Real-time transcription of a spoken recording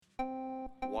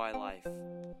Why Life?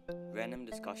 Random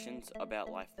discussions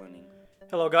about life learning.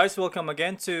 Hello, guys. Welcome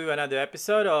again to another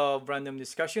episode of Random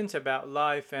Discussions about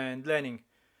Life and Learning.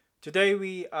 Today,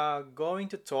 we are going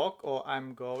to talk, or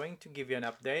I'm going to give you an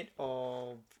update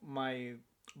of my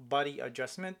body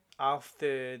adjustment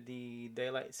after the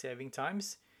daylight saving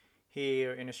times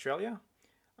here in Australia.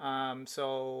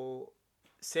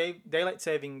 Daylight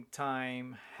saving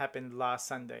time happened last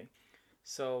Sunday.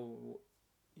 So,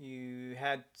 you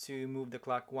had to move the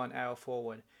clock 1 hour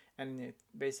forward, and it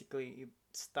basically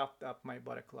stuffed up my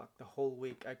body clock the whole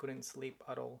week. I couldn't sleep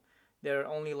at all. There are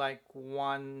only like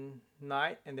one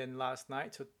night, and then last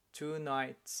night, so 2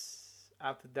 nights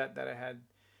after that I had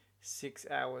 6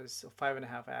 hours or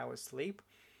 5.5 hours sleep.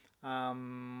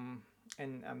 Um,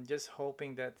 and I'm just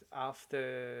hoping that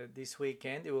after this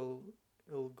weekend it will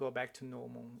go back to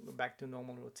normal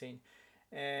routine.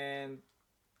 And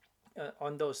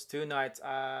on those 2 nights,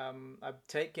 I've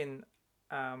taken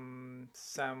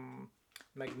some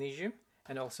magnesium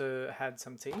and also had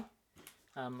some tea.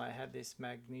 I had this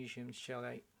magnesium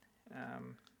chelate,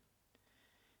 um,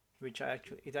 which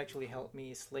it actually helped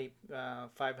me sleep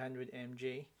 500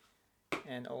 mg,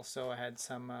 and also I had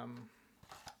some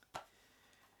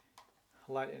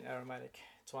light and aromatic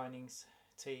Twinings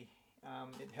tea.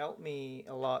 It helped me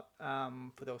a lot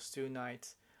for those 2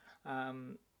 nights.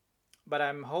 Um, but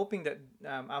I'm hoping that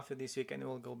after this weekend it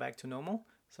will go back to normal.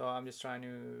 So I'm just trying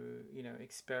to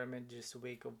experiment just a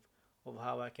week of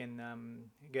how I can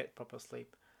get proper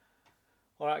sleep.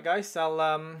 All right, guys.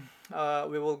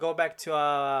 We will go back to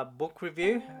our book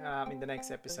review in the next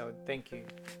episode. Thank you.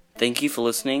 Thank you for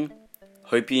listening.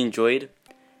 Hope you enjoyed.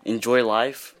 Enjoy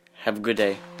life. Have a good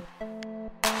day.